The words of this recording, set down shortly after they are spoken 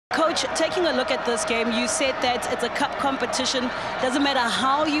Coach, taking a look at this game, you said that it's a cup competition. Doesn't matter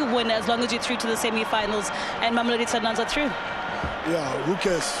how you win as long as you're through to the semi-finals, and Mamelodi Sundowns are through. Yeah, who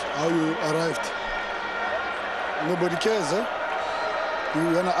cares how you arrived? Nobody cares, eh?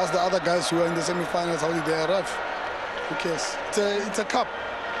 You want to ask the other guys who are in the semi-finals, how did they arrive? Who cares? It's a cup.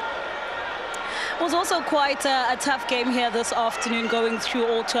 It was also quite a tough game here this afternoon, going through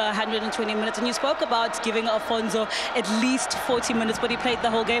all to 120 minutes. And you spoke about giving Alfonso at least 40 minutes, but he played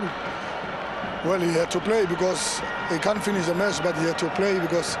the whole game. Well, he had to play because he can't finish the match, but he had to play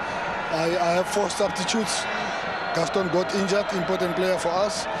because I have 4 substitutes. Gaston got injured, important player for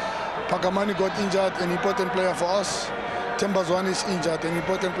us. Pakamani got injured, an important player for us. Tembazwane is injured, an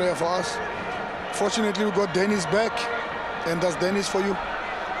important player for us. Fortunately, we got Dennis back, and that's Dennis for you.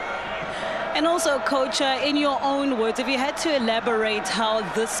 And also, Coach, in your own words, if you had to elaborate how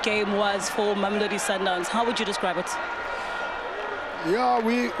this game was for Mamelodi Sundowns, how would you describe it? Yeah,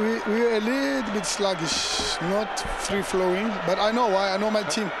 we're a little bit sluggish, not free-flowing, but I know why. I know my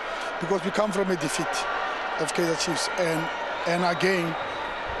team, because we come from a defeat of Kaizer Chiefs, and again,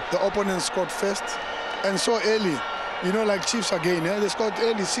 the opponent scored first, and so early. You know, like Chiefs again, they scored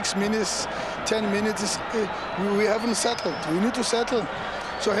early, 6 minutes, 10 minutes. We haven't settled. We need to settle.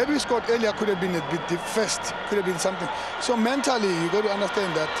 So had we scored earlier, could have been a bit first, could have been something. So mentally, you got to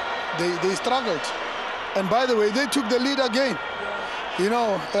understand that they struggled. And by the way, they took the lead again. You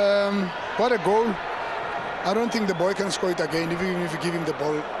know, what a goal. I don't think the boy can score it again, even if you give him the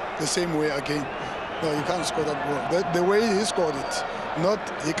ball the same way again. No, you can't score that goal. The way he scored it, not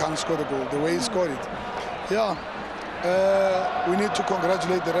he can't score the goal, the way he scored it. Yeah, we need to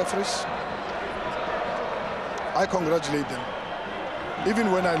congratulate the referees. I congratulate them.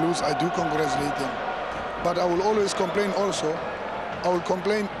 Even when I lose, I do congratulate them. But I will always complain also. I will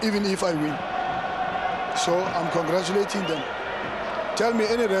complain even if I win. So I'm congratulating them. Tell me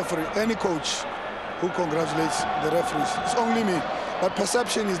any referee, any coach who congratulates the referees. It's only me. But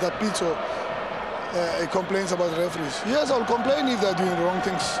perception is that Pitso complains about the referees. Yes, I'll complain if they're doing wrong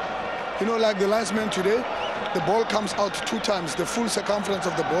things. You know, like the linesman today, the ball comes out 2 times, the full circumference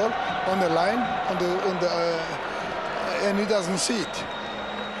of the ball on the line, and he doesn't see it.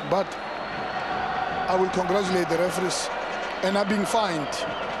 But I will congratulate the referees, and I'm being fined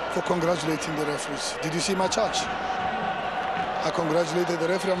for congratulating the referees. Did you see my charge? I congratulated the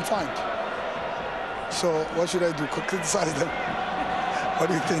referee, I'm fined. So what should I do? Criticize them? What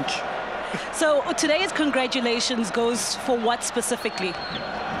do you think? So today's congratulations goes for what specifically?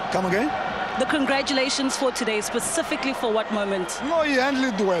 Come again? The congratulations for today, specifically for what moment? No, he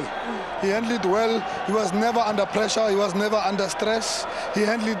handled it well. He handled it well. He was never under pressure. He was never under stress. He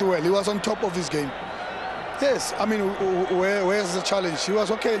handled it well. He was on top of his game. Yes, I mean, where's the challenge? He was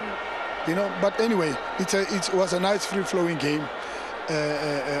okay, you know. But anyway, it was a nice free-flowing game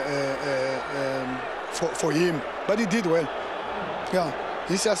for him. But he did well. Yeah,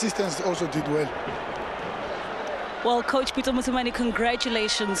 his assistants also did well. Well, Coach Pitso Mosimane,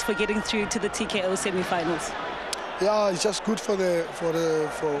 congratulations for getting through to the TKO semi-finals. Yeah, it's just good for the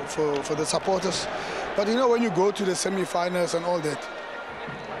supporters. But you know, when you go to the semi-finals and all that,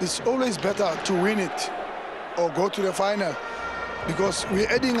 it's always better to win it or go to the final, because we're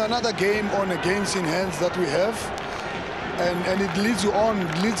adding another game on the games in hands that we have, and it leads you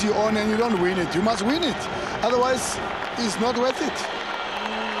on, and you don't win it. You must win it, otherwise it's not worth it.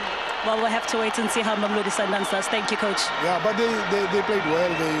 Well, we'll have to wait and see how Mamelodi Sundowns does. Thank you, Coach. Yeah, but they played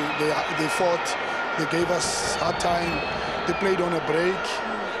well. They fought. They gave us hard time. They played on a break.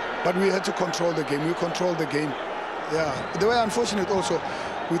 But we had to control the game. We controlled the game. Yeah. They were unfortunate also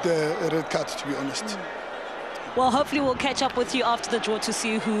with the red card, to be honest. Well, hopefully we'll catch up with you after the draw to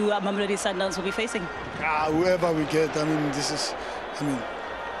see who Mamelodi Sundowns will be facing. Whoever we get. I mean,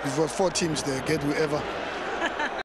 we've got 4 teams there. Get whoever.